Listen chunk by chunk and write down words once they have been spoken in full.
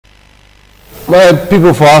My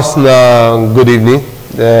people for us now, good evening.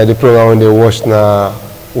 The program when they watch now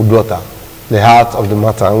UDUOTA, the heart of the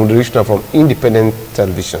matter, and we reach now from independent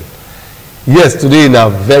television. Yes, today in a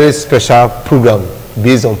very special program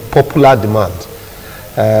based on popular demand,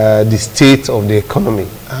 the state of the economy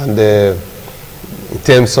and in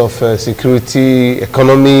terms of security,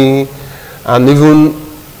 economy, and even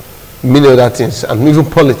many other things, and even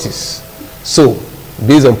politics. So,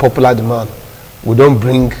 based on popular demand, we don't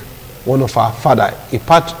bring one of our father, a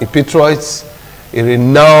patriot, a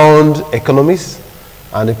renowned economist,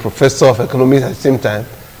 and a professor of economics at the same time,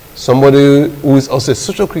 somebody who is also a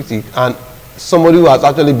social critic, and somebody who has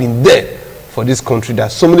actually been there for this country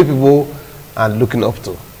that so many people are looking up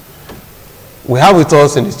to. We have with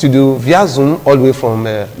us in the studio via Zoom, all the way from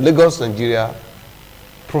Lagos, Nigeria,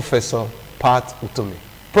 Professor Pat Utomi.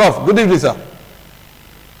 Prof, good evening, sir.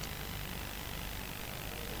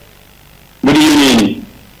 Good evening.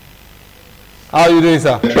 How are you doing,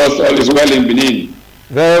 sir? I trust all is well in Benin.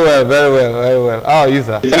 Very well, very well, very well. How are you,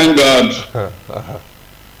 sir? Thank God.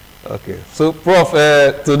 Okay, so Prof,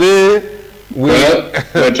 today we're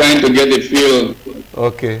trying to get the feel.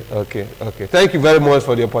 Okay. Thank you very much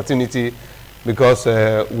for the opportunity, because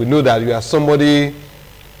we know that you are somebody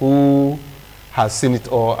who has seen it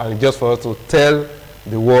all, and just for us to tell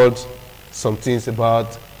the world some things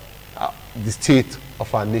about the state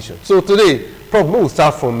of our nation. So today, Prof, we'll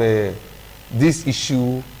start from this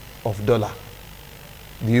issue of dollar,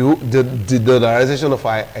 the dollarization of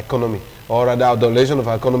our economy, or rather dollarization of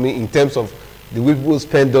our economy in terms of the way people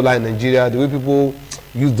spend dollar in Nigeria, the way people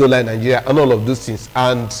use dollar in Nigeria, and all of those things.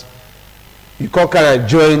 And you can't kind of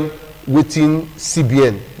join within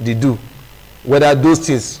CBN they do, whether those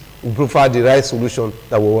things will provide the right solution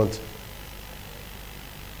that we want.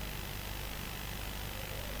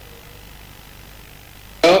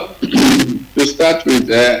 Well, to start with,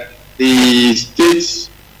 the states,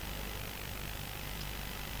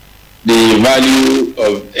 the value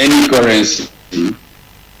of any currency,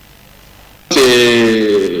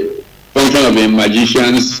 a function of a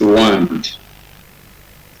magician's wand.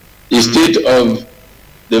 The state of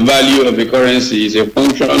the value of a currency is a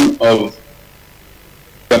function of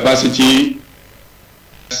capacity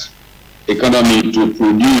economy to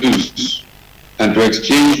produce and to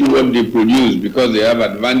exchange what they produce, because they have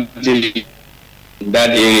advantage in that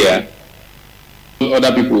area.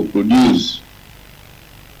 Other people produce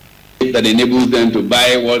that enables them to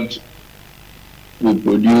buy what we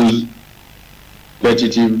produce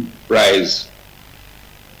competitive price.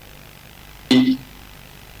 The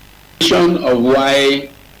reason of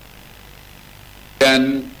why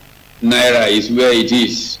Naira is where it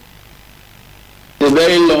is a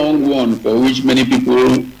very long one, for which many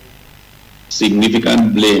people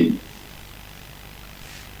significant blame.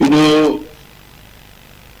 You know,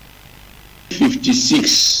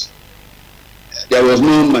 56, there was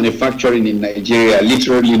no manufacturing in Nigeria,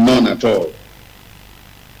 literally none at all.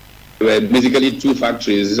 There were basically two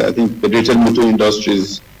factories, I think Federated Motor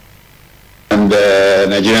Industries and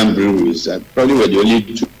Nigerian breweries. Probably were the only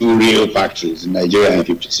two real factories in Nigeria in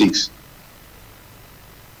 56.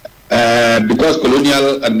 Because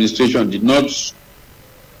colonial administration did not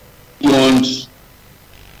want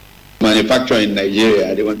manufacture in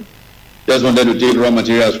Nigeria, they just wanted to take raw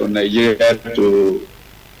materials from Nigeria to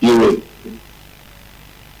Europe.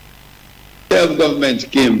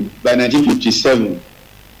 Self-government came by 1957.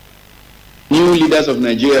 New leaders of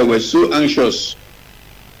Nigeria were so anxious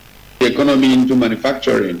the economy into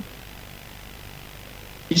manufacturing.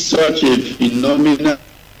 It's such a phenomenal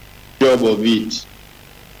job of it.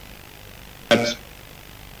 At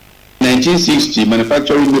 1960,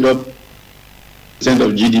 manufacturing made up percent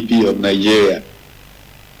of GDP of Nigeria.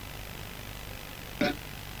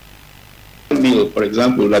 Mill, for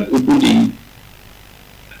example, that opened in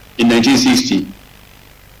 1960,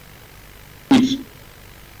 with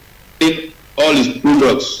all its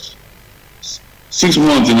products 6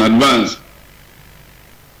 months in advance.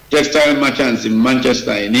 Textile merchants in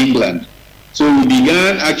Manchester, in England. So we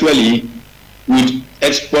began actually with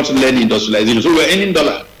export-led industrialization. So we were earning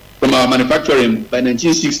dollar from our manufacturing by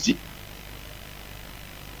 1960.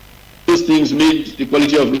 Those things made the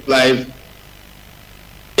quality of life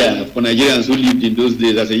for Nigerians who lived in those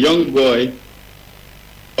days. As a young boy,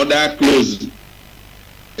 order clothes.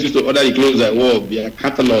 I used to order the clothes I wore via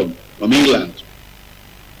catalog from England.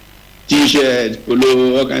 T-shirts,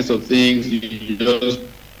 polo, all kinds of things. You just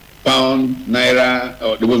pound, naira,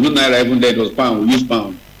 or there was no naira even there, it was pound, we used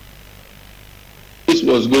pound. This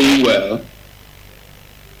was going well.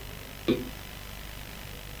 It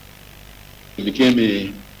became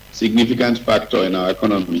a significant factor in our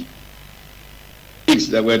economy. 1986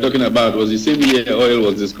 that we're talking about was the same year oil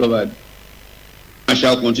was discovered,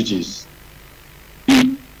 commercial quantities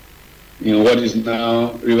in what is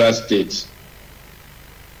now Rivers State.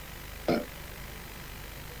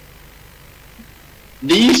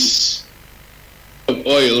 This of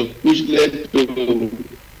oil, which led to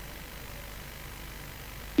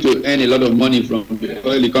earn a lot of money from the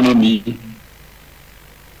oil economy,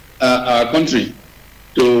 our country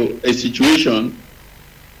to a situation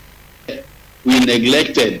we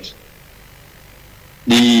neglected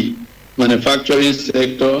the manufacturing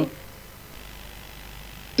sector,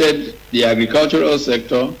 the agricultural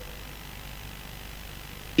sector.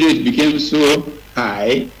 It became so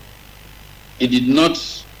high, it did not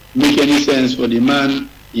make any sense for the man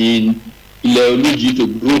in Ileoluji to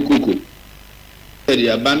grow cocoa. He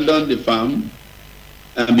abandoned the farm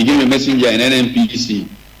and became a messenger in NNPC.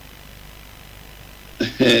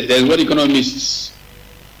 There's what economists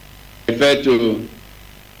refer to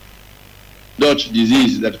Dutch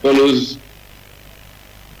disease that follows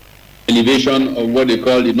elevation of what they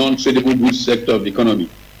call the non-tradable goods sector of the economy.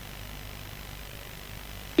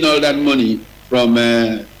 All that money from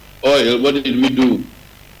oil, what did we do?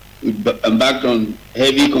 We embarked on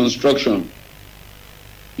heavy construction,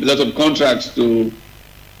 a lot of contracts to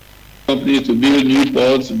companies to build new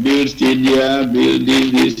ports, build stadia, build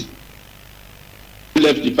this. We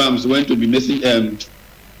left the farms, went to be missing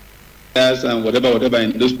gas and whatever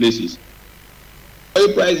in those places.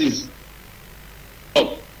 Oil prices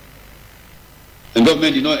up. The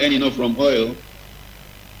government did not earn enough from oil.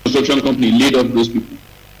 Construction company laid off those people.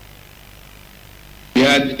 We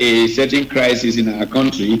had a certain crisis in our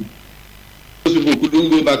country. Those people couldn't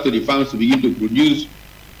go back to the farms to begin to produce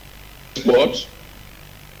export.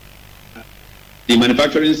 The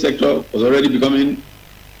manufacturing sector was already becoming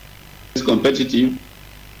less competitive.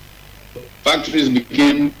 Factories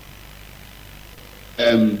became,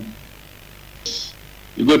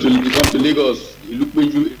 you come to Lagos, you look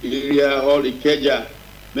into area, all the Ikeja,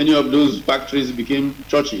 many of those factories became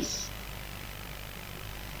churches.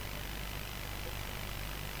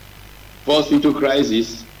 Forced into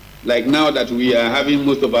crisis, like now that we are having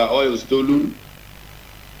most of our oil stolen,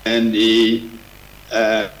 and the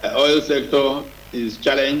oil sector is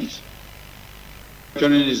challenged.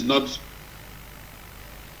 Manufacturing is not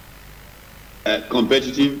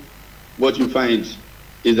competitive. What you find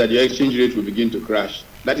is that your exchange rate will begin to crash.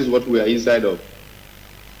 That is what we are inside of.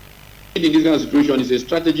 In this kind of situation, it's a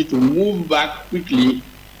strategy to move back quickly,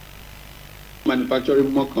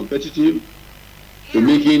 manufacturing more competitive, to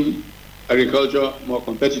making agriculture more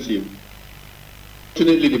competitive.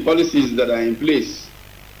 Fortunately, the policies that are in place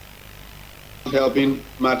are helping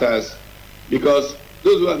matters, because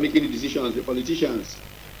those who are making the decisions, the politicians,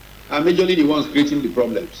 are majorly the ones creating the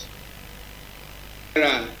problems.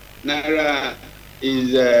 Naira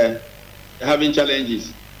is having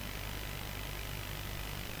challenges.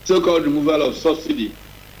 So-called removal of subsidy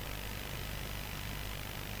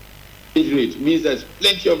rate means there's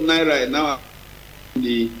plenty of Naira now in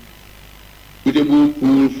the suitable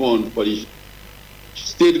pool fund for the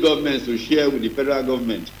state governments to share with the federal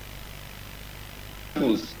government.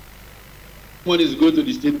 Money is go to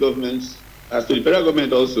the state governments, as to the federal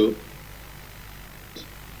government also.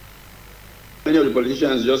 Many of the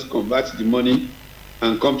politicians just convert the money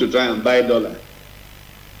and come to try and buy dollar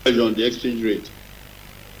on the exchange rate.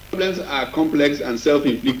 Problems are complex and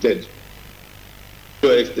self-inflicted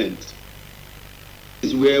to an extent.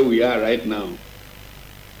 This is where we are right now.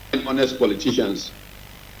 Honest politicians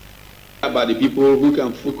about the people who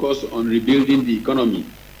can focus on rebuilding the economy,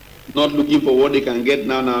 not looking for what they can get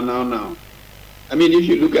now. I mean, if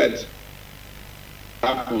you look at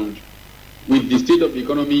what happened with the state of the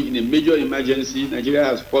economy in a major emergency, Nigeria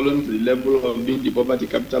has fallen to the level of being the poverty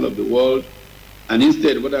capital of the world. And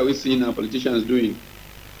instead, what are we seeing our politicians doing?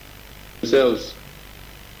 Themselves,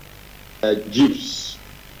 jeeps,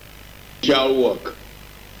 shall work.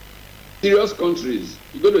 Serious countries.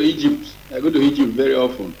 You go to Egypt, I go to Egypt very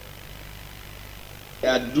often. They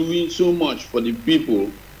are doing so much for the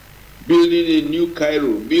people, building a new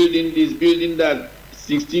Cairo, building this, building that,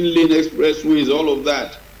 16-lane expressways, all of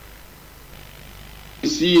that. You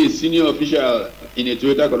see a senior official in a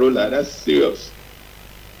Toyota Corolla, that's serious.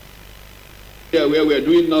 Yeah, where we are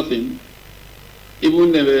doing nothing,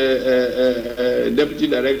 even a deputy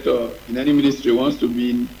director in any ministry wants to be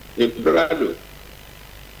in a Prado.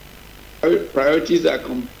 Priorities are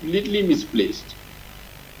completely misplaced.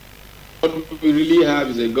 What we really have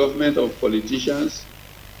is a government of politicians,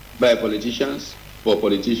 by politicians, for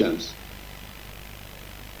politicians.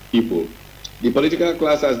 People. The political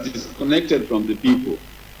class has disconnected from the people.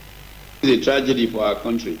 It's a tragedy for our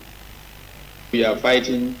country. we are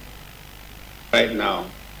fighting right now.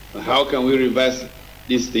 How can we reverse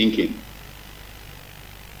this thinking?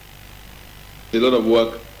 There's a lot of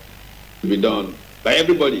work to be done by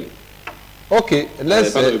everybody. Okay,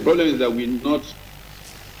 let's. The problem is that we're not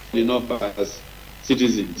enough as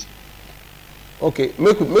citizens. Okay,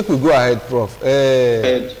 make we go ahead, Prof.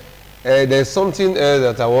 There's something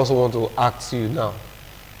that I also want to ask you now.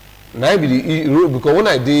 Because when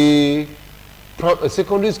I did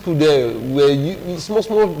secondary school there, where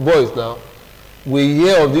small boys now, we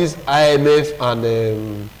hear of this IMF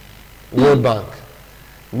and World Bank.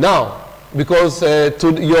 Now, because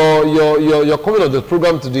your comment of the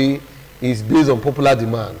program today is based on popular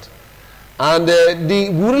demand, and we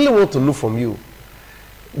really want to know from you,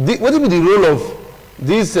 what will be the role of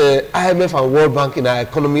this IMF and World Bank in our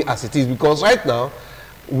economy as it is? Because right now,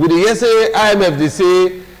 with the say IMF, they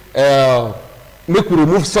say make we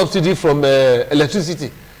remove subsidy from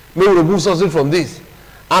electricity, make we remove subsidy from this,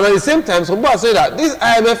 and at the same time, some people say that this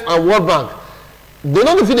IMF and World Bank, they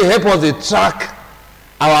not even help us, they track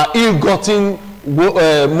our ill-gotten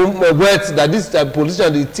wealth that this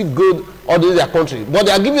politician they take good all in their country, but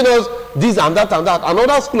they are giving us this and that and that.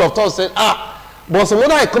 Another school of thought said, but some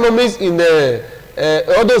other economies in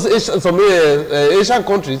all those Asian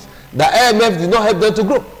countries, the IMF did not help them to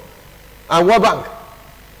grow, and World Bank.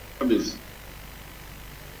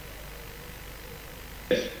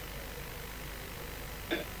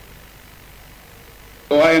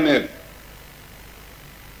 IMF,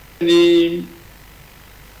 any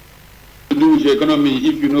to do with your economy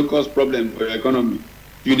if you no cause problem for your economy.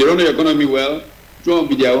 If you run your economy well, it won't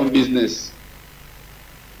be their own business.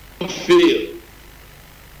 Don't fail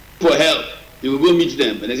for help. You will go meet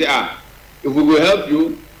them and they say, if we will help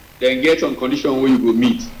you, then get on condition where you go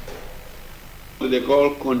meet. What they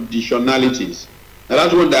call conditionalities. Now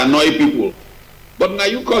that's what they annoy people. But now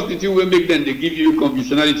you cause the thing will make them, they give you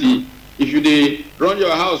conditionality. If they run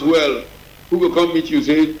your house well, who will come meet you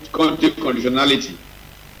say conditionality?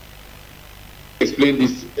 Explain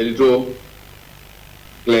this a little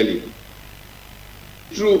clearly.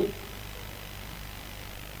 True.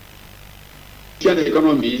 Asian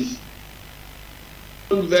economies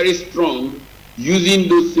are very strong using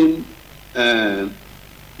those same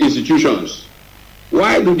institutions.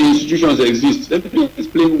 Why do the institutions exist? Let me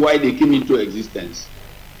explain why they came into existence.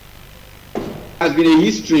 There has been a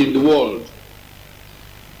history in the world.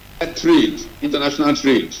 Trade, international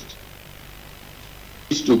trade,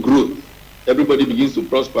 is to grow. Everybody begins to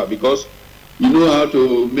prosper because you know how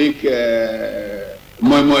to make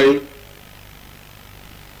moi moi.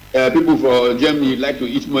 People for Germany like to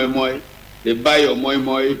eat moi moi. They buy your moi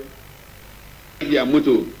moi, their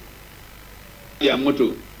motto,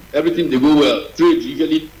 everything they go well. Trade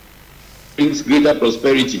usually brings greater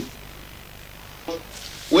prosperity.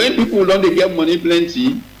 When people don't get money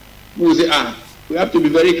plenty, people say, we have to be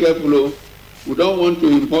very careful. We don't want to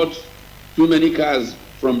import too many cars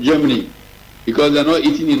from Germany because they're not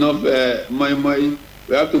eating enough moi moi.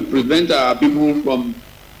 We have to prevent our people from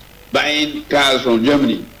buying cars from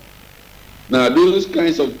Germany. Now, those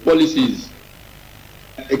kinds of policies,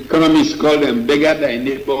 economists call them beggar thy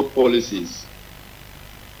neighbor policies.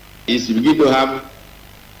 Is you begin to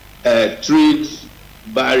have trade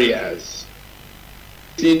barriers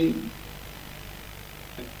in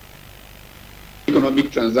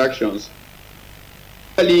economic transactions.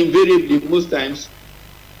 Invariably, most times,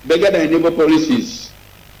 beggar thy neighbor policies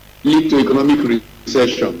lead to economic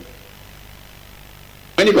recession.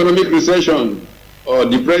 When economic recession or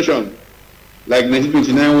depression, like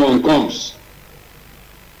 1929 one comes,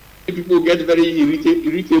 people get very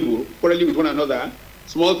irritable, quarreling with one another.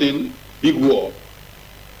 Small thing, big war,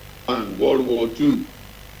 and World War II.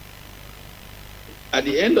 At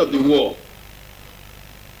the end of the war,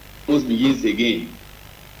 almost begins again.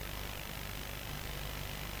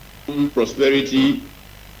 Prosperity,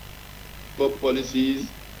 policies.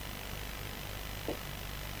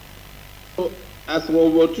 So as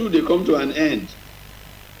World War II, they come to an end.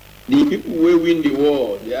 The people who win the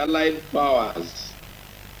war, the Allied powers,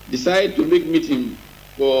 decide to make meeting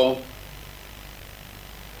for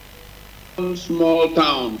one small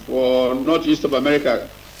town for northeast of America,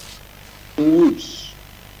 woods,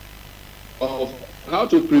 of how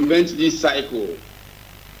to prevent this cycle.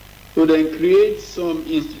 So then create some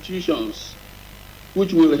institutions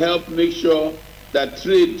which will help make sure that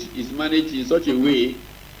trade is managed in such a way,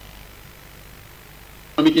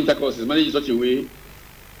 economic intercourse is managed in such a way,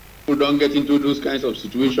 people don't get into those kinds of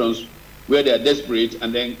situations where they are desperate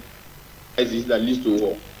and then crisis that leads to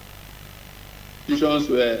war. Institutions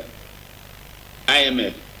where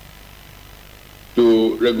IMF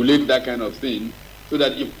to regulate that kind of thing, so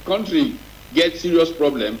that if country get serious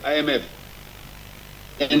problem, IMF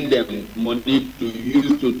lend them money to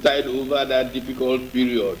use to tide over that difficult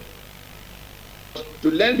period.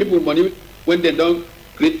 To lend people money when they don't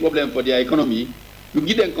create problem for their economy, you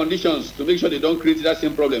give them conditions to make sure they don't create that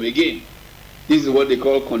same problem again. This is what they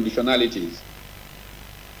call conditionalities.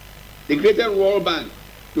 They created World Bank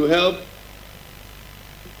to help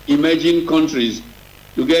emerging countries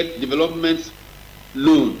to get development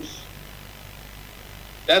loans.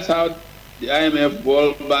 That's how the IMF,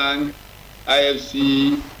 World Bank,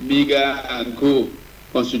 IFC, MIGA, and Co.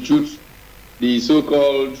 constitute the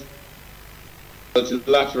so-called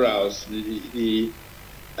multilaterals, the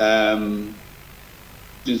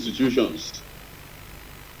institutions.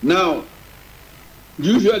 Now,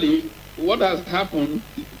 usually, what has happened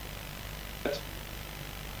is that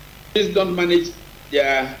states don't manage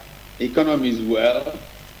their economies well.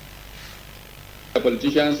 The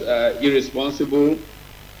politicians are irresponsible,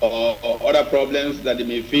 or other problems that they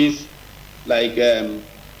may face, like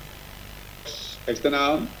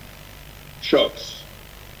external shocks.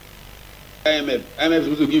 IMF is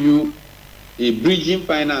supposed to give you a bridging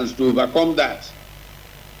finance to overcome that.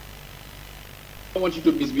 They don't want you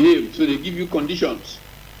to misbehave, so they give you conditions.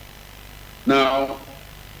 Now,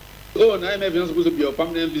 IMF is not supposed to be your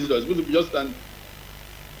permanent visitor. It's supposed to be just an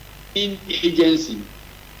agency.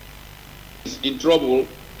 It's in trouble,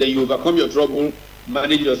 then you overcome your trouble,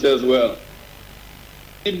 manage yourselves well.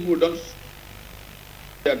 People don't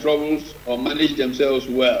their troubles or manage themselves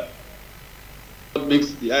well. What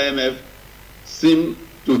makes the IMF seem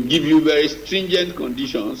to give you very stringent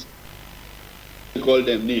conditions? We call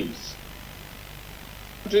them names.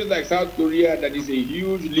 Countries like South Korea, that is a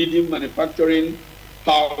huge leading manufacturing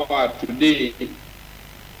power today,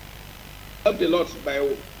 helped a lot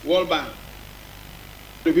by World Bank.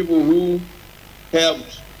 The people who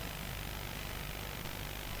helped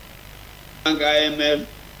IMF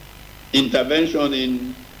intervention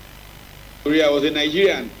in Korea was a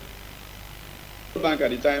Nigerian bank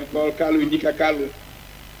at the time called Kalu Indika Kalu,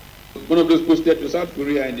 one of those posted to South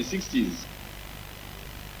Korea in the 60s.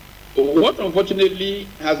 What unfortunately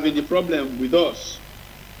has been the problem with us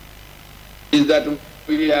is that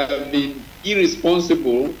we have been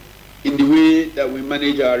irresponsible in the way that we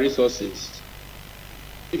manage our resources.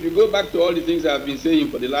 If you go back to all the things I've been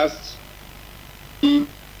saying for the last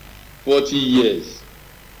 40 years,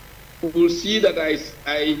 you will see that I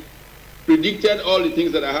predicted all the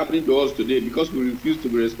things that are happening to us today because we refuse to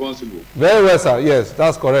be responsible. Very well, sir. Yes,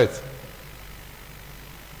 that's correct.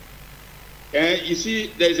 And you see,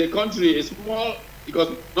 there is a country, a small, because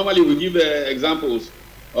normally we give examples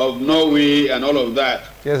of Norway and all of that.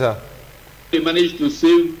 Yes, sir. They managed to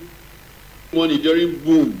save money during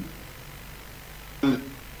boom. And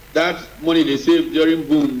that money they saved during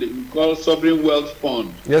boom, they call sovereign wealth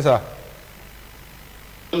fund. Yes, sir.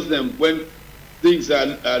 Them when things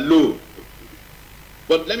are low.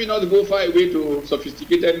 But let me not go far away to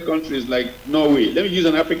sophisticated countries like Norway. Let me use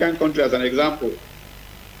an African country as an example.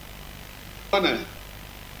 Ghana,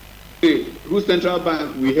 whose central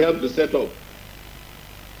bank we helped to set up.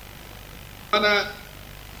 Ghana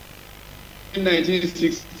in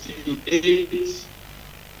 1968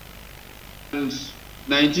 and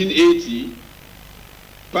 1980,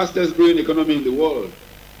 fastest growing economy in the world.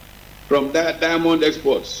 From that diamond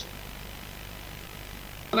exports.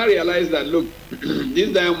 And I realized that, look,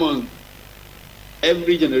 these diamonds,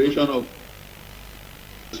 every generation of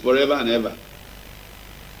is forever and ever.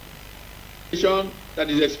 The nation that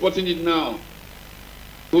is exporting it now,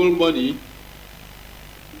 whole money,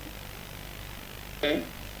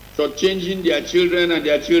 shortchanging their children and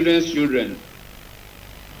their children's children.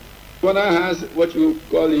 Ghana has what you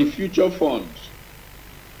call a future fund.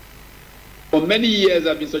 For many years,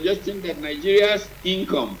 I've been suggesting that Nigeria's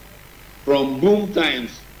income from boom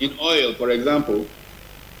times in oil, for example,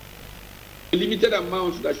 a limited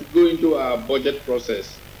amount that should go into our budget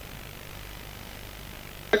process.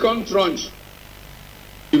 Second tranche,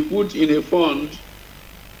 we put in a fund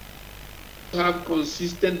to have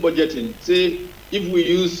consistent budgeting. Say, if we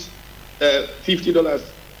use $50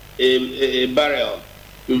 a barrel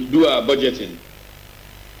to do our budgeting,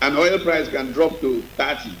 and oil price can drop to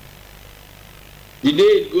 30. The day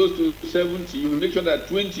it goes to 70, you will make sure that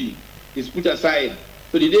 20 is put aside.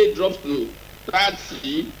 So the day it drops to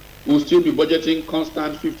 30, we'll still be budgeting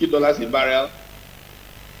constant $50 a barrel.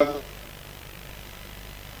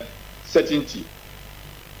 Certainty.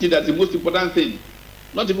 See, that's the most important thing.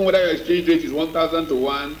 Not even whether your exchange rate is 1,000 to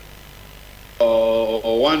 1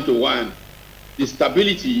 or 1 to 1. The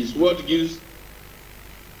stability is what gives,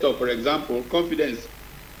 so for example, confidence.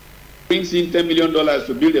 Brings in $10 million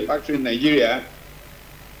to build a factory in Nigeria.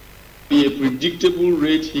 be a predictable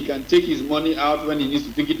rate. He can take his money out when he needs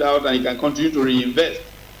to take it out, and he can continue to reinvest.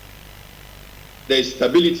 There is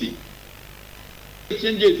stability.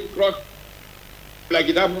 Exchange rate cross like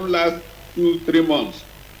it happened last 2-3 months.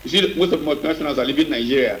 You see, most of multinationals are leaving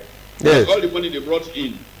Nigeria. Yes. All the money they brought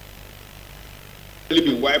in really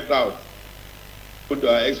been wiped out with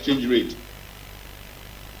our exchange rate.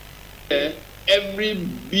 Every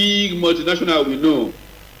big multinational we know,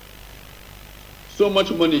 so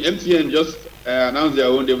much money. MTN just announced their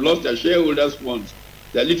own. They've lost their shareholders' funds.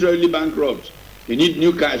 They're literally bankrupt. They need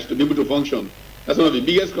new cash to be able to function. That's one of the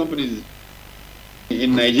biggest companies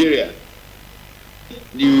in Nigeria.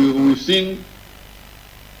 We've seen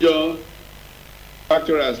your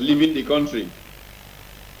manufacturers leaving the country.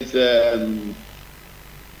 It's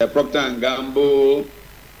Procter and Gamble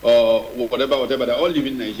or whatever. They're all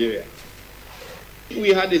leaving Nigeria. If we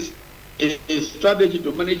had a strategy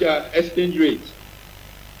to manage our exchange rate,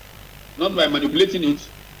 not by manipulating it,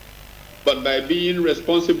 but by being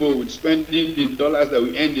responsible with spending the dollars that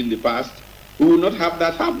we earned in the past, we will not have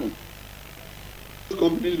that happen.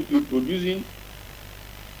 Companies will be producing,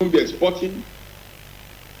 will be exporting.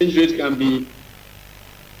 Exchange rate can be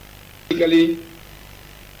basically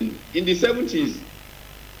in the 70s.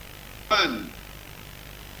 And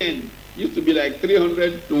used to be like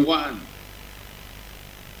 300 to 1,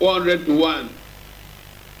 400 to 1.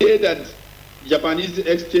 Say that Japanese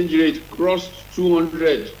exchange rate crossed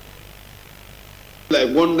 200, like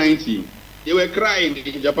 190. They were crying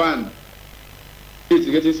in Japan. It's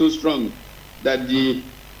getting so strong that the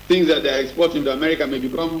things that they're exporting to America may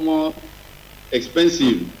become more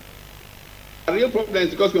expensive. The real problem is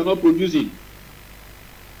because we're not producing.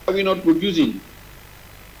 Why are we not producing?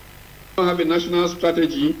 We don't have a national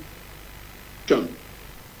strategy.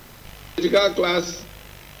 Political class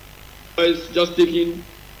is just taking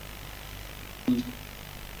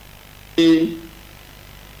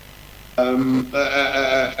and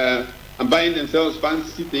buying themselves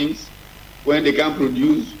fancy things when they can't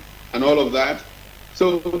produce and all of that.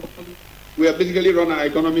 So we are basically run our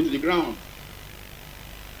economy to the ground.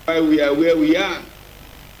 Why we are where we are.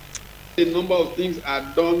 A number of things are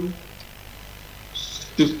done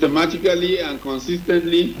systematically and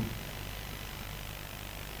consistently.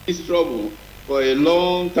 It's trouble for a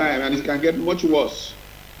long time, and it can get much worse.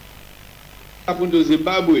 What happened to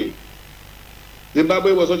Zimbabwe?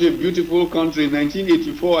 Zimbabwe was such a beautiful country. In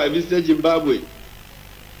 1984, I visited Zimbabwe.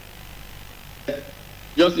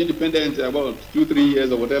 Just independent about 2-3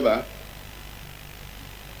 years or whatever.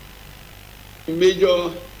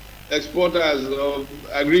 Major exporters of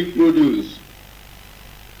agri produce,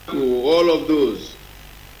 all of those.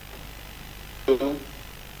 So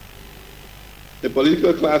the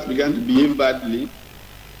political class began to behave badly.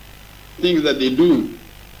 Things that they do,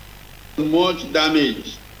 much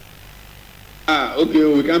damage.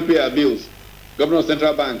 Okay, we can't pay our bills. Governor of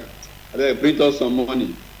Central Bank, they print us some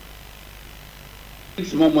money.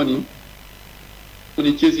 It's more money.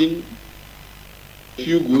 Money chasing a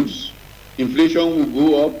few goods. Inflation will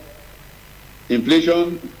go up.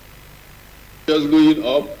 Inflation just going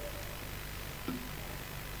up.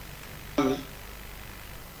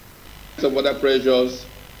 Some other pressures,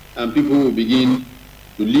 and people will begin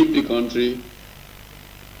to leave the country.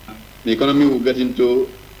 The economy will get into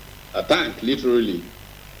a tank, literally.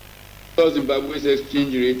 Because Zimbabwe's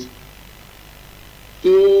exchange rate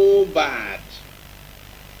so bad.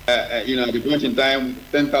 At the point in time,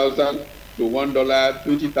 10,000 to $1,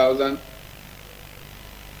 20,000.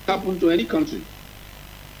 Happen to any country.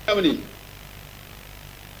 Germany,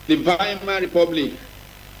 the Weimar Republic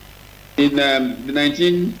in the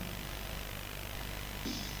 19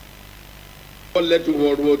 what led to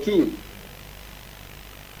World War II.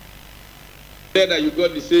 There that you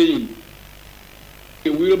got the saying, a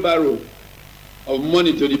wheelbarrow of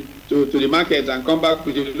money to the market and come back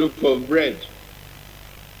with a loaf of bread.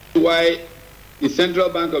 Why the Central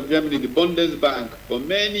Bank of Germany, the Bundesbank, for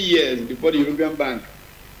many years before the European Bank,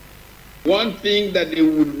 one thing that they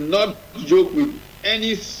would not joke with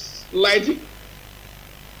any slight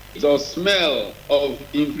or smell of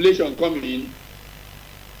inflation coming in,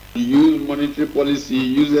 use monetary policy,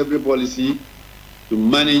 use every policy to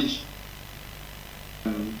manage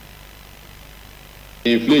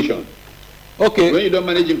inflation. Okay. When you don't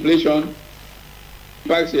manage inflation, it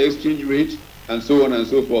impacts the exchange rate and so on and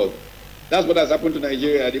so forth. That's what has happened to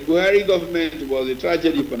Nigeria. The Buhari government was a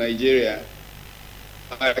tragedy for Nigeria.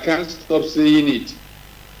 I can't stop saying it.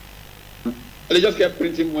 They just kept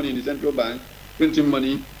printing money in the central bank, printing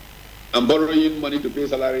money and borrowing money to pay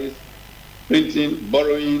salaries, printing,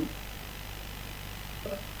 borrowing.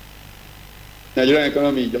 Nigerian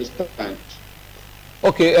economy just tanked.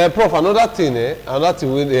 Okay, Prof, another thing,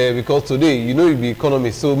 because today, you know, you be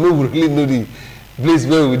economist, so maybe we really know the place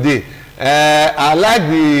where we dey. I like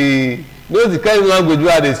the kind of language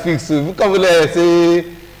where they speak, so if you come in there and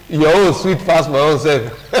say, your own sweet past my own self.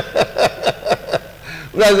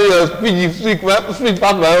 When I say your speech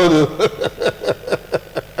past my own.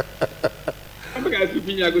 I'm going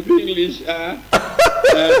to speak English.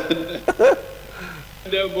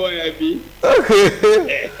 Boy, I be.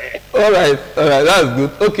 Okay. all right, that's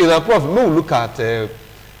good. Okay, now, Prof, we will look at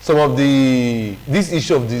some of this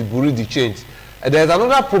issue of the Burundi change. There's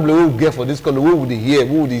another problem we get for this country. What would they hear?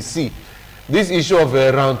 What would they see? This issue of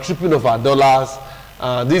round tripping of our dollars,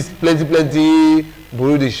 this plenty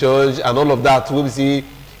Burundi change, and all of that. We see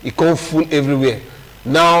it come full everywhere.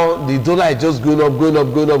 Now the dollar is just going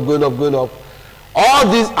up. All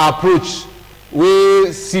this approach wey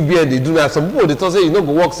CBN dey do now, some people dey talk say you no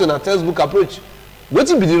go work, say na textbook approach.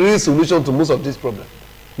 Wetin be the real solution to most of this problem?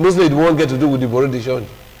 Mostly it won't get to do with the Burundi change.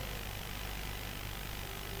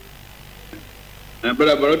 But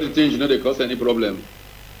Burundi change, you know, they cause any problem.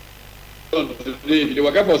 Today, if you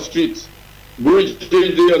work for streets, Burundi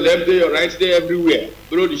change dey your left, dey your right, dey everywhere.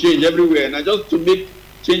 Burundi change everywhere. Now just to make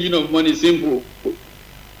changing of money simple,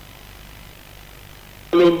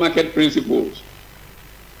 follow market principles.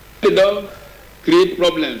 They don't create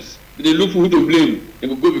problems. They look for who to blame. They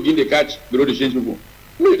will go begin to catch Burundi change people.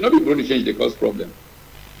 No, not be Burundi change, they cause problem.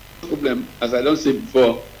 Problem, as I don't say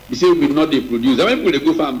before, you say we not they produce. How many people they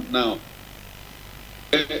go farm now?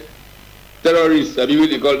 Terrorists, I mean, what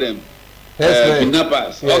they call them?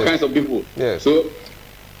 Kidnappers, all kinds of people. Yes. So,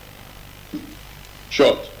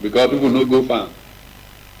 short, because people no go farm.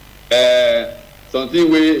 Something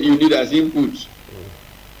where you need as input.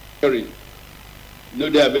 Sorry, no,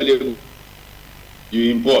 they are available.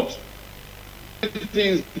 You import.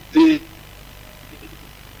 Things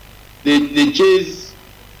they chase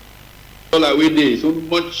all away there. So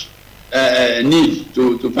much need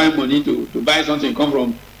to find money to buy something come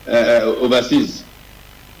from overseas.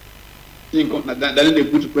 Then they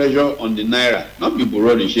put pressure on the naira, not be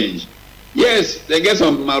Burundi change. Yes, they get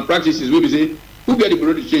some malpractices. We say, who get the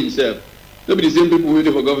Burundi change itself? Don't be the same people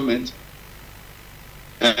waiting for government.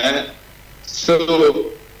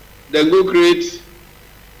 So they go create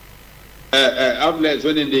outlets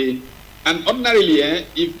when they, and ordinarily,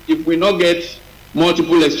 if we not get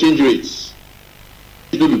multiple exchange rates,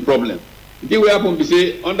 it will be problem. The thing will happen, we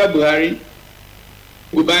say under Buhari,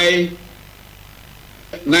 we buy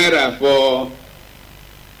naira for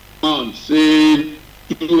pounds, say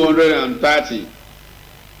 230.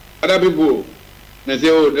 Other people, they say,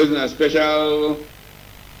 oh, there's a special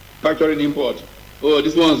factoring import. Oh,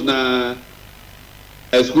 this one's na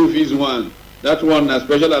a school fees one. That one a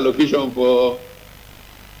special allocation for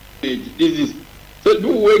this is. So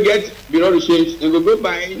people will get Bureau change, they will go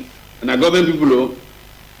buy, and a government people,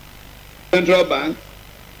 central bank,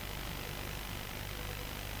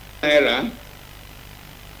 naira,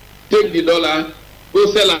 take the dollar, go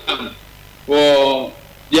sell them for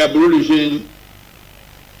their Bureau change.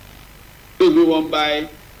 Those who won't buy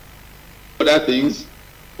other things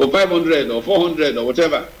for 500 or 400 or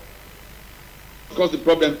whatever. Of course, the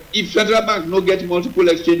problem, if central bank no get multiple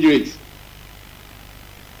exchange rates,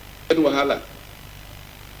 get wahala.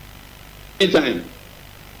 Anytime.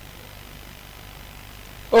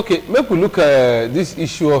 Okay, make we look at this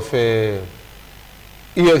issue of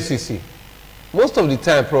EFCC. Most of the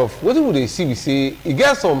time, Prof, what do they see? We say, you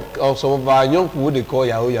get some of our young people they call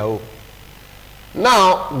Yahoo.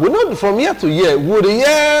 Now, we know from year to year, would the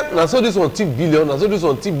year, now so this one 2 billion, now so this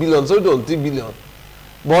one 2 billion, so this one 2 billion.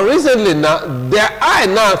 But recently now, their eye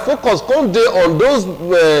now focus come day on those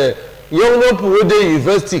young people who dey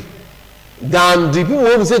university than the people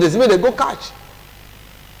who say they go catch.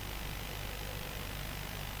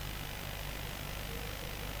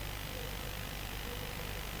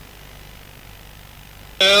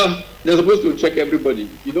 Well, they're supposed to check everybody.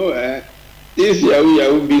 You know, this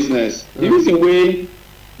Yahoo business, the reason why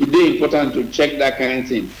it's very important to check that kind of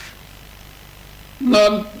thing.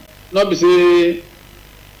 Not be say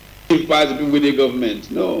if pass people with the government.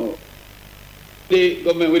 No. The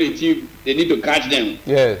government with the chief, they need to catch them.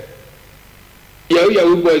 Yeah.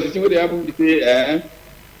 Yahoo boys, you see what they happen to say,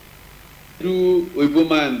 do a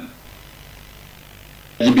woman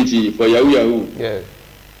LGBT for Yahoo. Yeah.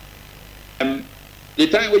 The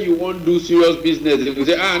time when you want to do serious business, you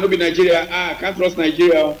say, no be Nigeria, I can't trust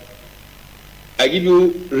Nigeria. I give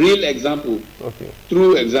you real example. Okay.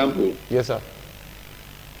 True example. Yes, sir.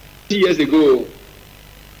 2 years ago,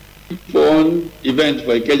 for one event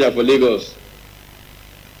for Ikeja for Lagos.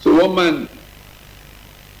 So one man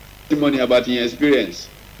money about his experience.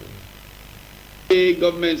 The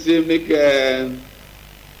government say make the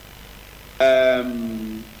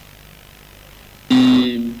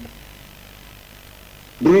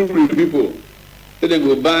brewery people say they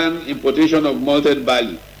go ban importation of malted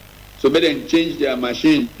barley. So they then change their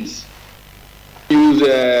machines, use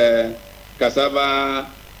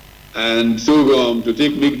cassava and sorghum to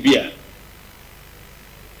make beer.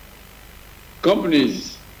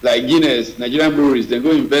 Companies like Guinness, Nigerian breweries, they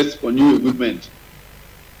go invest for new equipment.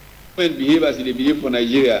 When behave as they behave for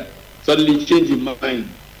Nigeria, suddenly change in mind.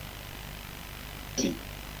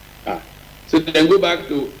 So then go back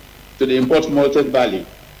to the import malted barley.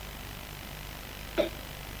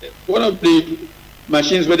 One of the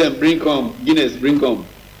machines where they bring come, Guinness bring come,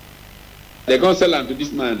 they can't sell them to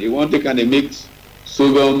this man. They want to kind of make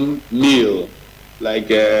sorghum meal like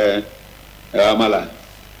amala.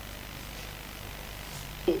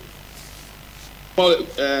 All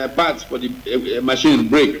parts for the machine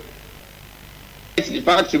break. It's the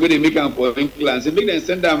factory where they make them for England. So make them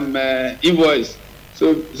send them invoice.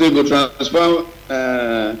 So you go transfer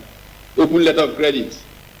open letter of credit.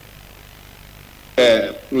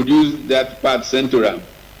 Produce that part sent to them.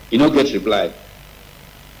 You don't get reply.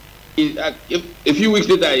 A few weeks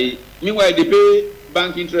later, meanwhile they pay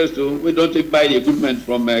bank interest to we don't take buy the equipment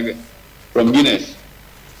from Guinness.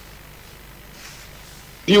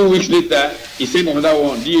 Few weeks later, he sent another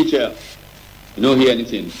one, DHL. You don't hear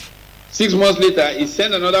anything. 6 months later, he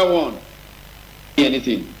sent another one. Hear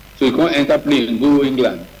anything. So he can't enter plane and go to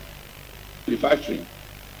England. The factory.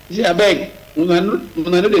 He said, I beg, when I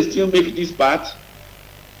know they still make this part,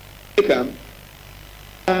 they can.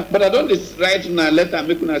 But I don't write in a letter,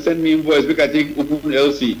 make una send me invoice, make I take open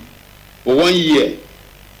LC for 1 year.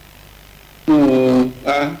 No,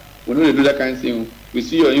 we know they do that kind of thing. We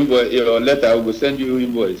see your invoice, your letter, we will send you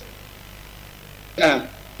invoice.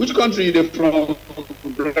 Which country are you from?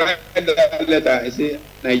 Write that letter. I say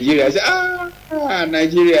Nigeria. I say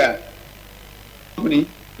Nigeria. Company,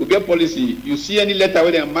 we get policy. You see any letter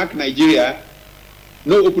where they mark Nigeria,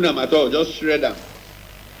 no open them at all. Just shred them.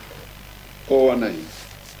 419.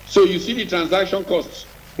 So you see the transaction costs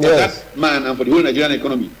for that man and for the whole Nigerian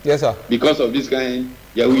economy. Yes, sir. Because of this kind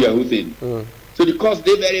of Yahoo thing. So the cost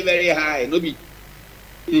they very, very high. No be.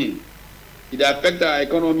 It affects our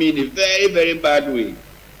economy in a very, very bad way.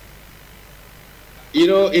 You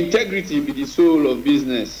know, integrity be the soul of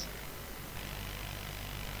business.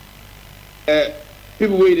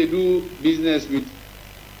 People where they do business with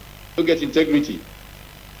don't get integrity.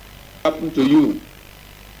 Happen to you.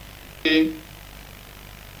 Okay?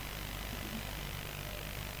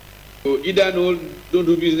 So either don't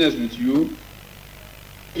do business with you,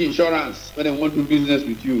 insurance when they want to do business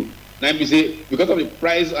with you. Now we say because of the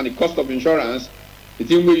price and the cost of insurance, the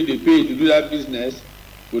thing where they pay to do that business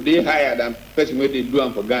will they higher than the person where they do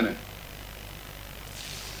them for Ghana.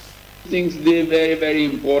 Things they very, very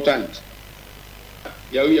important.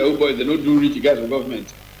 Yahoo boys, they don't do rich guys for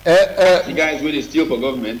government. The guys where they steal for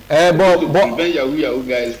government, to prevent Yahoo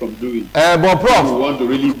guys from doing. But Prof, we want to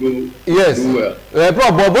really go yes, do well.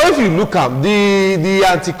 Prof, but if you look at the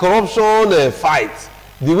anti-corruption fight,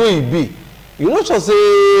 the way it be, you not just say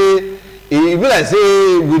it be like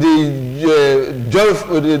say with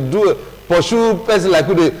the do pursue person like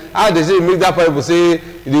who they how they say make that people say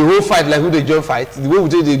the whole fight like who they join fight the way we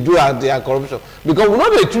say they do their corruption because we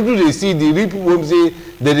not dey true they see the real people wey say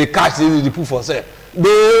they catch they put for sale.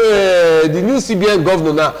 The new CBN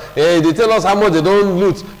governor now they tell us how much they don't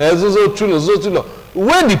loot so trillion.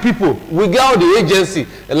 When the people we get all the agency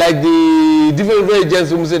like the different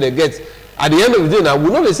agencies wey say they get at the end of the day now we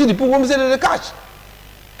no dey see the people wey say they catch.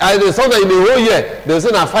 And sometimes in the whole year they say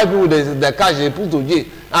na 5 people they catch they put to jail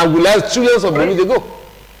and we let trillions of money they go.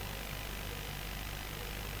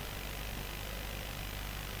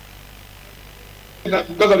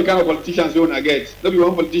 Because of the kind of politicians you wanna get. Don't be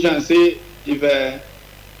one politician say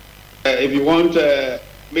if you want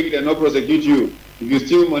make them not prosecute you, if you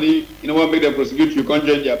steal money, you know what make them prosecute you, can't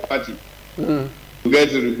join their party. You get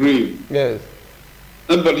to reprieve. Yes.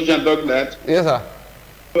 No politician talk that. Yes, sir.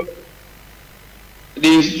 The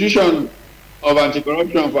institution of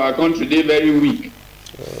anti-corruption for our country they very weak,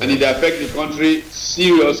 and it affects the country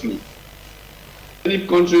seriously. Many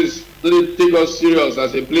countries don't take us serious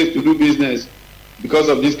as a place to do business because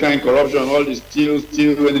of this kind of corruption. All the steal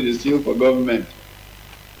when they steal for government.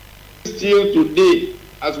 Still today,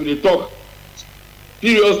 as we talk,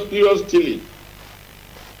 serious stealing.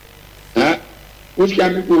 Which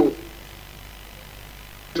kind of people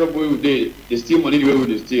trouble with they steal money the way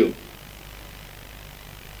they steal?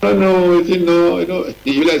 No, you know,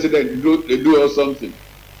 you like say they do or something.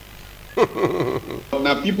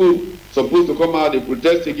 Now people supposed to come out, they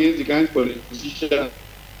protest against the kinds of politicians,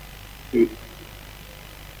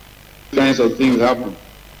 kinds of things happen.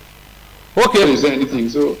 Okay. Don't say anything.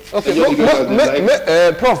 So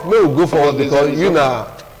okay. Prof, may we go forward because you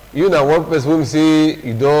know one person will say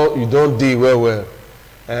you don't deal well.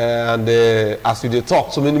 And as you dey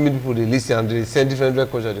talk, so many people they listen and they send different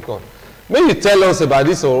questions they come. May you tell us about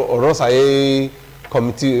this Oronsaye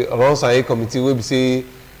committee wey be say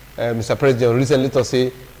Mr. President recently to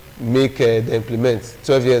say make the implement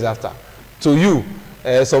 12 years after. To you,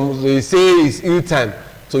 some they say it's ill time.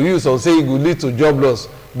 To you, some say it will lead to job loss.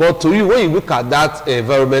 But to you, when you look at that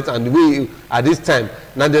environment and the way at this time,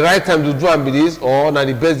 now the right time to do and be this, or now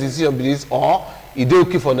the best decision be this, or it dey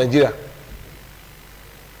okay for Nigeria?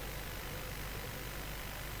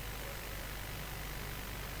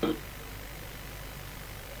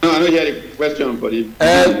 No, I don't hear the question for the.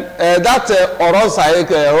 That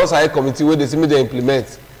Oronsaye committee where they say they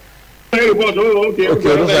implement. Report. Oh, okay.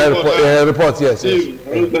 Oronsaye report. Yes.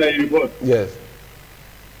 Oronsaye report. Yes.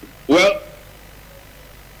 Well,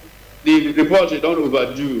 the report is not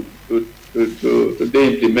overdue to be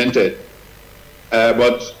implemented,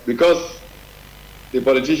 but because the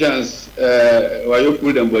politicians were you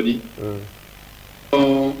put them body,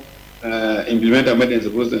 implement them when they're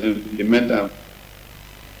supposed to implement them.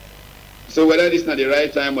 So whether this is not the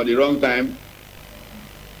right time or the wrong time,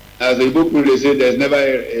 as the book will say, there's never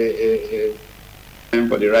a time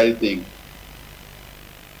for the right thing.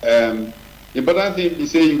 The important thing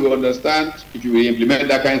is say you understand if you will implement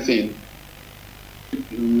that kind of thing,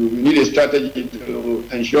 you need a strategy to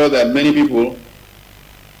ensure that many people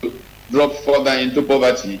drop further into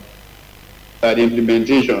poverty by the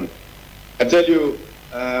implementation. I tell you,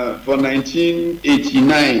 for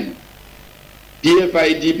 1989,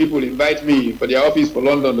 DFID people invite me for their office for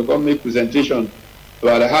London to come make presentation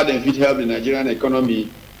about how they fit help the Nigerian economy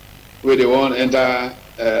where they want to enter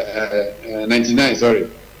 99, sorry,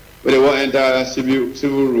 where they want to enter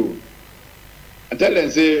civil rule. I tell them,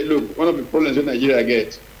 say, look, one of the problems that Nigeria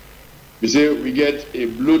gets, we say we get a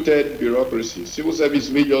bloated bureaucracy. Civil service,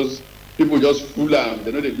 people just fool them,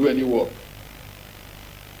 they don't do any work.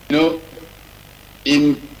 You know,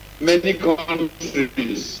 in many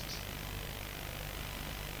countries,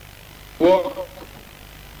 work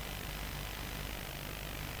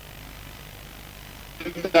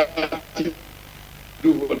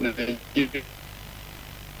do what Nigeria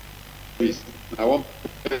is. I want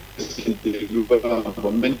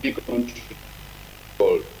for many countries.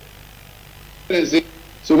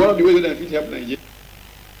 So one of the ways that I help Nigeria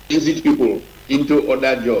is people into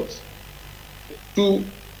other jobs. Two,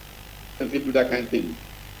 and fit do that kind of thing.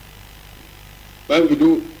 When we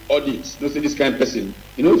do audits, don't say this kind of person,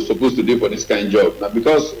 supposed to do for this kind of job. Now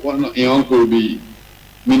because one your uncle will be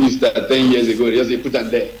minister 10 years ago, they just say put them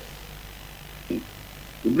there. You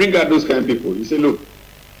bring out those kind of people. You say, look,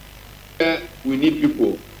 we need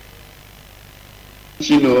people.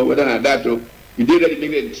 Whether or not that, you did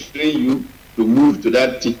ready to train you to move to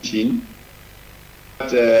that teaching,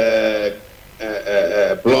 that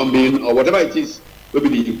plumbing or whatever it is.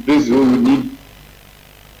 Maybe the place where we need.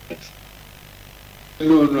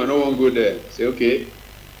 No, I don't want to go there. Say, okay,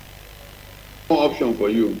 one option for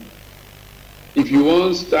you. If you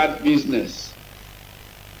want to start business,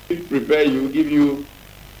 prepare you, give you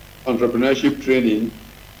entrepreneurship training,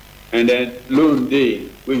 and then loan day,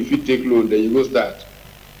 when you fit take loan, then you go start.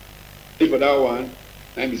 If for that one,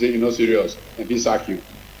 and you say you're not serious, and he sack you.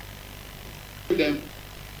 Then,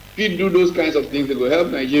 if you do those kinds of things, they will help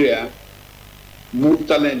Nigeria move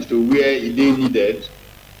talent to where it is needed,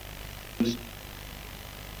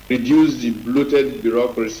 reduce the bloated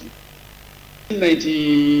bureaucracy. In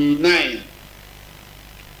 1999,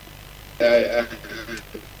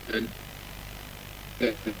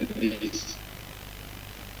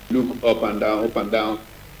 look up and down,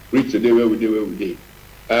 reach today where we did.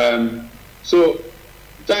 So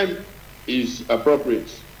time is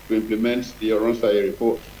appropriate to implement the Oronsaye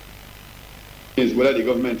report. Is whether the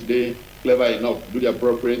government today clever enough to do the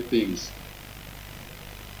appropriate things.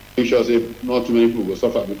 Make sure say not too many people will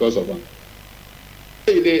suffer because of them.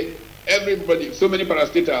 Everybody, so many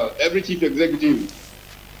parastatals, every chief executive,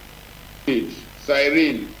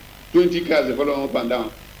 siren, 20 cars they follow up and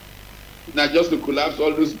down. Now just to collapse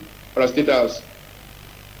all those parastatals.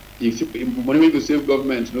 If money to save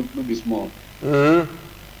government, not be small.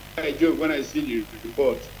 I joke when I see the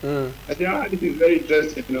report. I say, this is very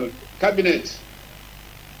interesting. Cabinet,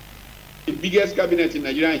 the biggest cabinet in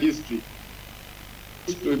Nigerian history,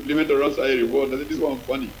 to implement the Oronsaye report. I said, this one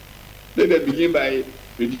funny. They begin by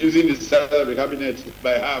reducing the size of the cabinet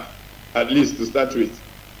by half, at least to start with.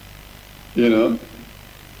 You know.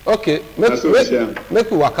 Okay, make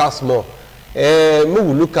we work out small. Maybe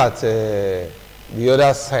we look at the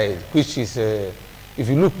other side, which is if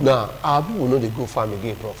you look now, our people know they go farm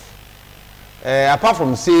again, Prof. Apart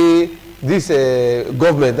from say this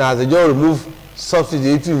government has just removed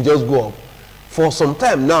subsidy, it will just go up. For some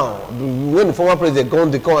time now, when the former president gone,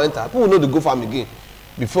 they can't enter. People know they go farm again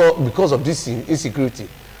because of this insecurity.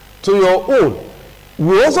 To your own,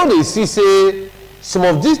 we also they see say some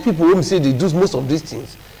of these people who say they do most of these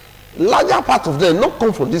things, larger part of them not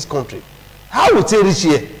come from this country. How we take reach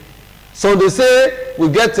here? So they say we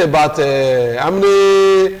get about how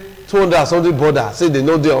many 200 something border say they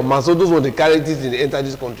know they are man, so those when they carry this in enter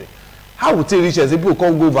this country. How we take reach here? Say people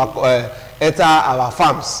can't go back enter our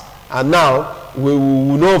farms, and now we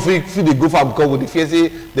will not feel they go farm because they fear say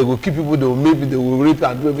they will keep people, they will maybe they will rape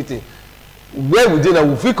and do everything. Where we did now,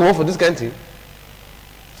 we feel come up for this kind of thing.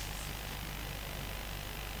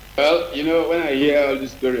 Well, you know, when I hear all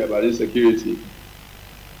this story about insecurity,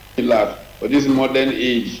 I laugh. For this modern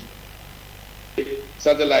age,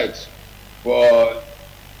 satellites for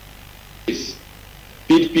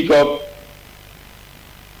speed pickup,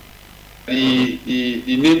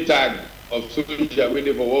 the name tag of soldier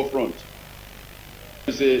waiting for war front.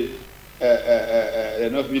 You say they're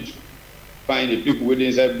not fit to find the people waiting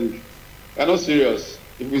inside bush. We're not serious.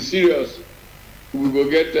 If we're serious, we will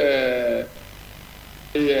get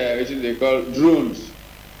which is they call drones.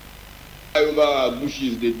 Over our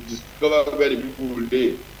bushes, they discover where the people will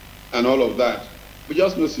be and all of that. We're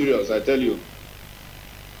just not serious, I tell you.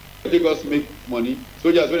 They us make money.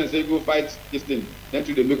 Soldiers, when they say go fight this thing, then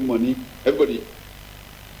they make money. Everybody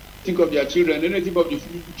think of their children, then they think of the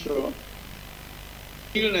future.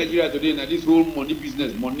 Kill Nigeria today, now this whole money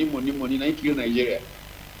business, money, now kill Nigeria.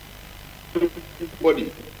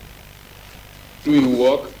 Everybody doing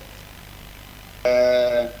work.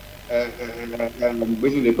 What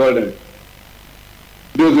do they call them?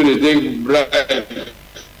 Those who they take bribe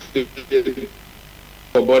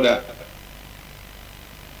for border.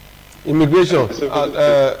 Immigration.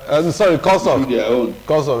 Sorry, custom. Their own.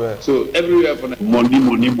 Custom, yeah. So everywhere for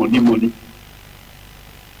money.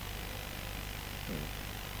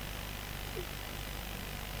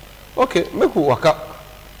 Okay, make we work up.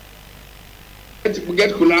 We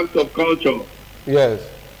get collapse of culture. Yes.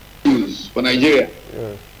 For Nigeria.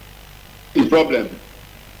 Yes. The problem.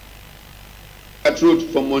 That road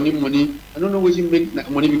for money. I don't know what you make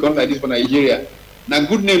money become like this for Nigeria. Now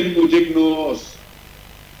good name people take know us.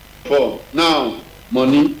 For now,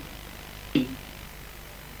 money.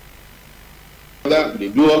 They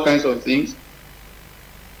do all kinds of things.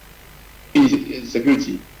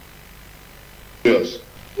 Security. Yes.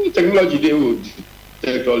 Technology they would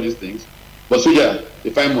detect all these things. But soldier, they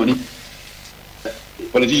find money.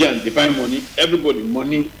 Politicians, they find money. Everybody,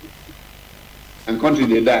 money. And country,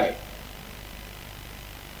 they die.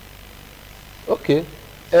 Okay.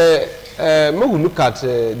 Maybe we look at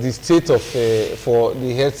the state of for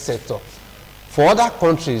the health sector. For other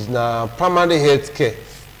countries, now primary health care,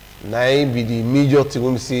 now be the major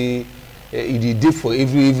thing we see it dey for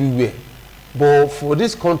everywhere. But for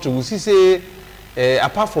this country, we see say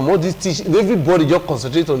apart from all these teaching, everybody just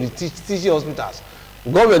concentrate on the teaching hospitals.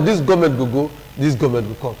 Government, this government go go, this government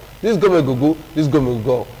will come. This government go go, this government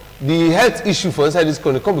will go. The health issue for inside this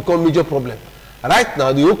country can become major problem. Right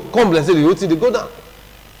now, the whole complex, the whole thing they go down.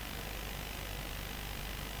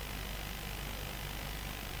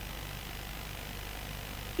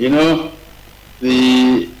 You know,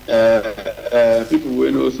 the people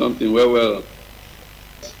who know something well,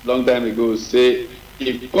 long time ago, say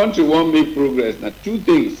if the country won't make progress, now two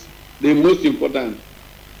things, the most important.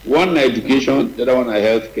 One, education, the other one,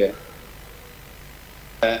 healthcare.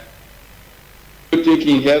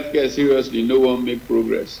 Taking healthcare seriously, no one make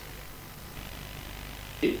progress.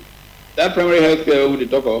 That primary healthcare we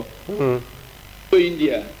talk of,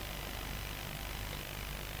 India,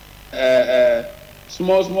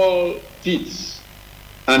 small kits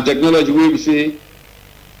and technology, we say,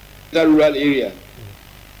 that rural area,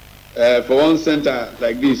 for one center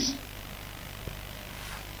like this,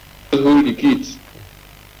 hold the kits,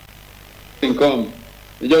 and come,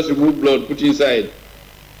 they just remove blood, put inside,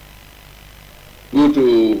 go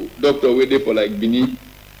to doctor wait there for like Benin.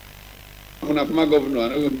 When a former governor, I'm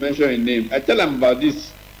not going to mention his name, I tell him about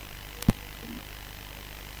this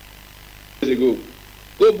years ago.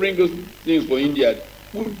 Go bring those things for India,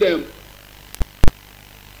 put them,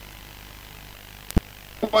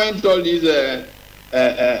 appoint all these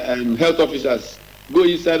health officers, go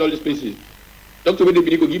inside all these places. Doctor wait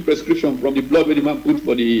there, go give prescription from the blood where the man put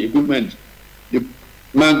for the equipment. The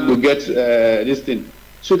man will get this thing,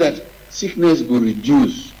 so that sickness will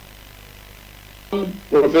reduce.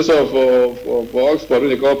 professor for Oxford,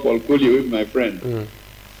 they call Paul Collier, with my friend.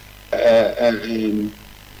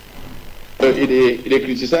 They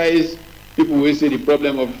criticize people who say the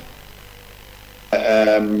problem of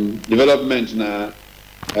development now,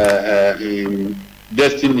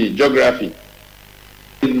 destiny, geography,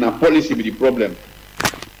 in a policy with the problem.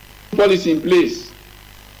 Policy in place.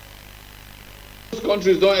 Most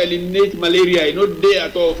countries don't eliminate malaria, no day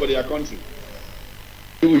at all for their country.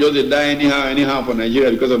 People just die anyhow for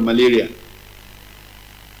Nigeria because of malaria.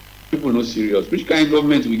 People not serious. Which kind of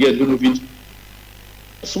government we get? Don't know if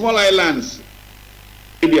small islands,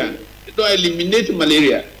 they don't eliminate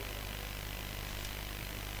malaria.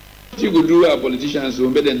 What you could do, our politicians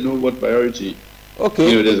will better know what priority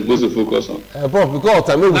they're supposed to focus on. Because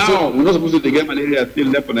now we're not supposed to get malaria still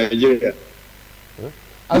left for Nigeria.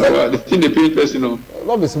 The thing they pay person on.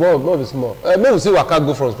 Not be small. Maybe we see what can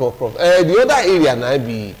go from small prof. The other area now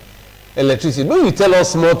be electricity. Maybe you tell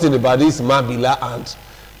us small thing about this Mabila and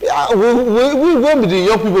we go be the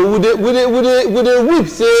young people with the whip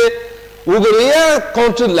say we go to hear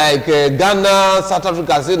country like Ghana, South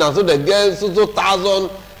Africa say now so they get so 1,000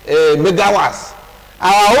 megawatts.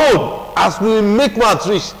 Our own as we make much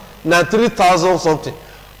reach now 3,000 something.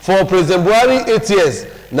 For President Buhari 8 years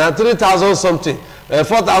now 3,000 something.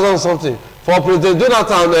 4,000 something for President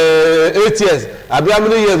Jonathan 8 years. I be how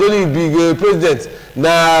many years only big president?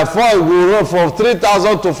 Now we run from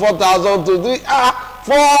 3,000 to 4,000 to 3.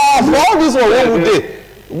 For all this one, what would they?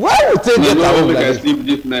 Why would they get that? Like I sleep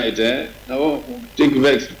this night, I won't take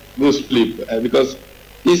vex, go sleep because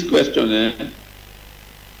this question,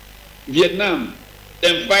 Vietnam,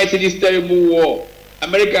 them fighting this terrible war.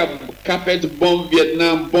 America carpet bomb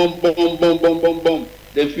Vietnam, bomb.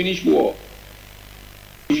 Then finish war.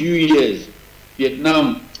 Few years,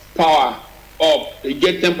 Vietnam power up. They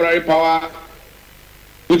get temporary power,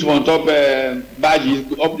 which on top badges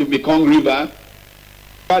up the Mekong River.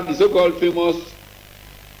 But the so-called famous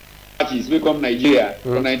parties become Nigeria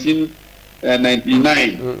from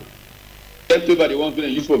 1999. Everybody wants to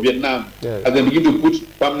use for Vietnam as they begin to put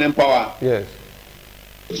permanent power. Yes.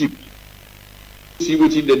 See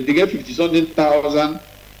what they get 50-something thousand.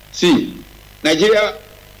 See, Nigeria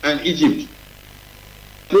and Egypt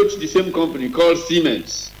approach the same company called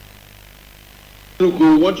Siemens. Look,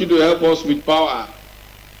 we want you to help us with power.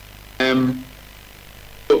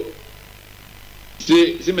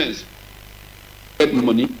 Siemens get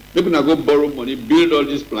money, maybe now go borrow money, build all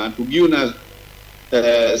this plant, to give us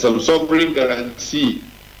some sovereign guarantee,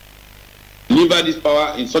 deliver this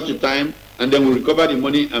power in such a time, and then we'll recover the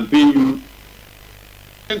money and pay you.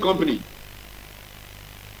 Same company.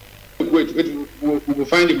 Wait, we'll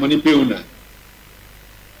find the money, pay owner.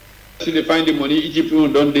 So they find the money, Egypt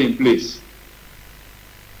don't they in place.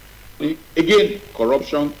 Again,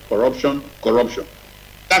 corruption.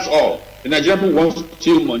 That's all. The Nigerian people want to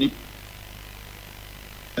steal money.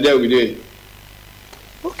 And there we go.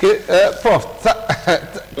 Okay, Prof.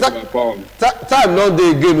 Time not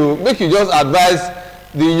there again. Make you just advise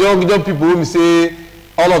the young people who say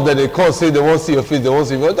all of them they call say they want to see your face, they want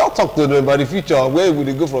to see you. Don't talk to them about the future. Where will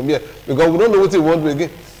they go from here? Because we don't know what they want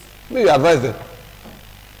again. Maybe advise them.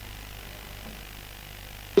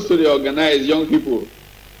 To the organized young people.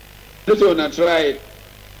 Just want to try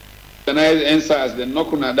organize answers, then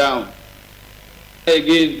knock on down.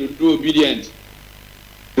 Again, to do obedient,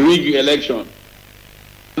 rig election.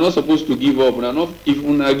 You're not supposed to give up. If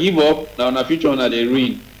you not give up, now in the future, now they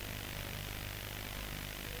ruin.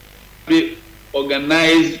 They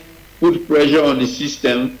organize, put pressure on the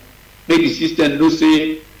system, make the system do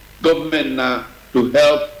say government now to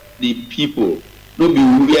help the people. No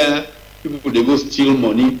be where people they go steal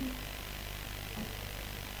money.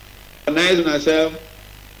 Organize on ourselves,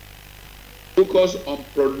 focus on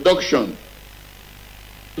production.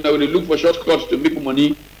 Now they look for shortcuts to make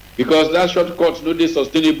money because that shortcuts no they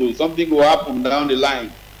sustainable. Something will happen down the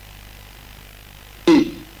line.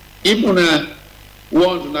 If you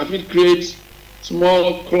want to create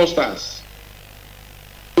small clusters,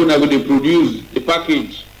 you are going to produce the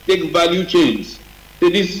package, take value chains. Say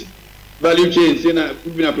this value chain, say na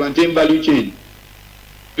even a plantain value chain.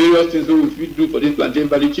 Various things we will do for this plantain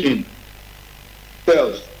value chain.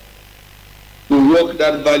 Cells to work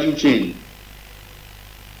that value chain.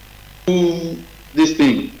 Do this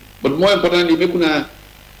thing. But more importantly, make una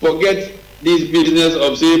forget this business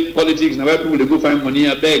of say politics. Now where people they go find money,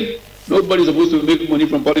 I beg. Nobody's supposed to make money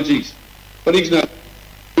from politics. Politics now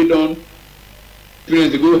they don't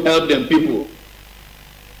experience to go help them people.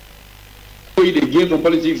 So they gain from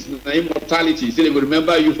politics immortality. Say they will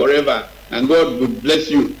remember you forever and God will bless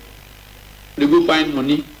you. They go find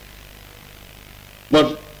money.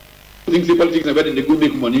 But think the politics are where they go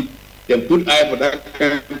make money, then put eye for that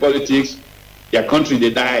kind of politics, their country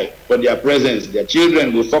they die for their presence, their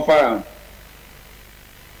children will suffer.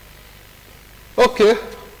 Okay.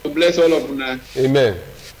 Bless all of them. Amen.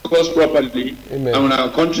 Cost properly. Amen. And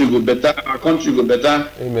our country go better. Our country go better.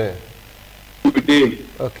 Amen.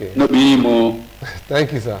 Okay. No be more.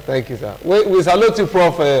 Thank you, sir. Thank you, sir. We salute you,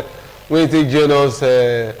 Prof. When you take join us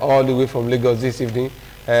all the way from Lagos this evening.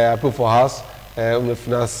 I put for us. If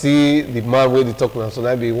you see the man where they talk now, so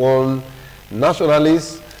that be one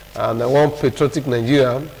nationalist and one patriotic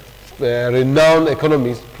Nigerian, renowned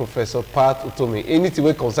economist, Professor Pat Utomi. Anything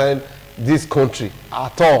we concern this country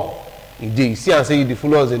at all, you see and say you the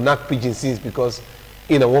follow us the knack pigeon since because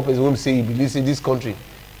in a one person will say he believes in this country.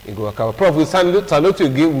 You go cover. Prof, we salute you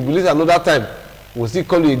again. We believe another time. We'll still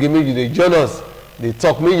call you again. Maybe they join us. They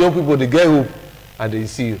talk. Me young people they get hope and they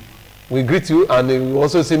see you. We greet you and we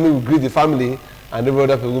also say we greet the family and every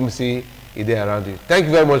other people will see it there around you. Thank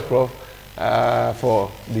you very much, Prof,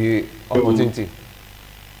 for the opportunity.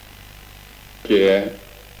 Yeah.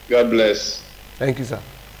 God bless. Thank you, sir.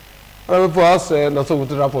 For us, not so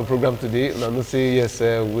to wrap up program today. And I say yes,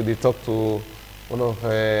 we talk to one of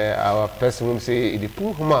our person who say the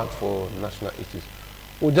poor heart for national issues.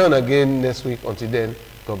 We'll join again next week. Until then,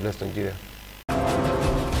 God bless Nigeria.